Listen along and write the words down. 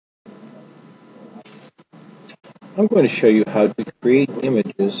I'm going to show you how to create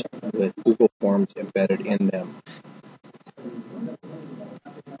images with Google Forms embedded in them.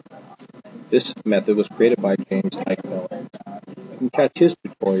 This method was created by James Eichmiller. You can catch his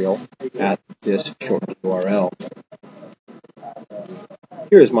tutorial at this short URL.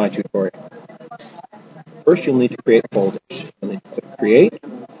 Here is my tutorial. First, you'll need to create folders. You'll need to click Create,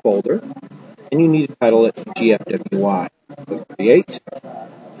 Folder, and you need to title it GFWI. Click Create.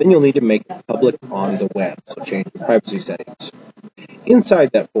 Then you'll need to make it public on the web, so change the privacy settings.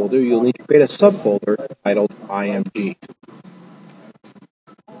 Inside that folder, you'll need to create a subfolder titled IMG.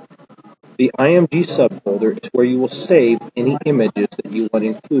 The IMG subfolder is where you will save any images that you want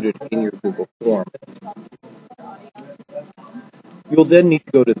included in your Google form. You'll then need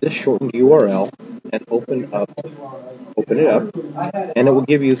to go to this shortened URL and open it up, and it will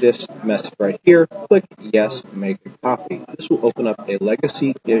give you this message right here. Click Yes, make a copy. This will open up a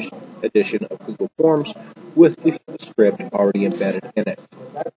legacy edition of Google Forms with the script already embedded in it.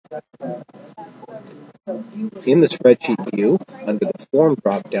 In the spreadsheet view, under the Form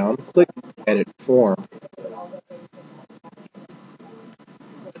drop-down, click Edit Form.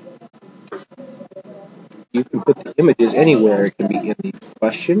 You can put the images anywhere. It can be in the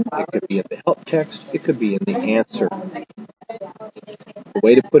question, it could be in the help text, it could be in the answer. The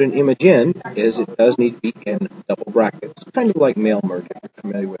way to put an image in is it does need to be in double brackets, kind of like mail merge if you're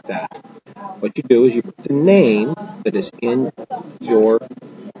familiar with that. What you do is you put the name that is in your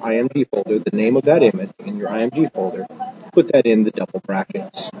IMG folder, the name of that image in your IMG folder, put that in the double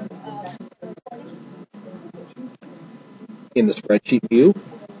brackets. In the spreadsheet view,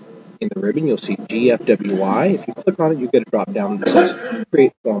 in the ribbon, you'll see GFWI. If you click on it, you get a drop down that says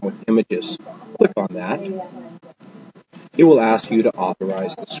Create Form with Images. Click on that. It will ask you to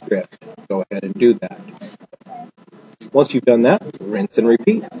authorize the script. Go ahead and do that. Once you've done that, rinse and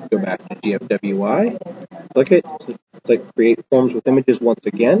repeat. Go back to GFWI, click it, click Create Forms with Images once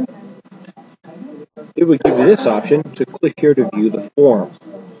again. It will give you this option to click here to view the form.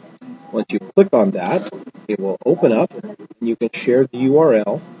 Once you click on that, it will open up and you can share the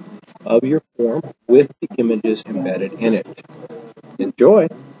URL of your form with the images embedded in it. Enjoy!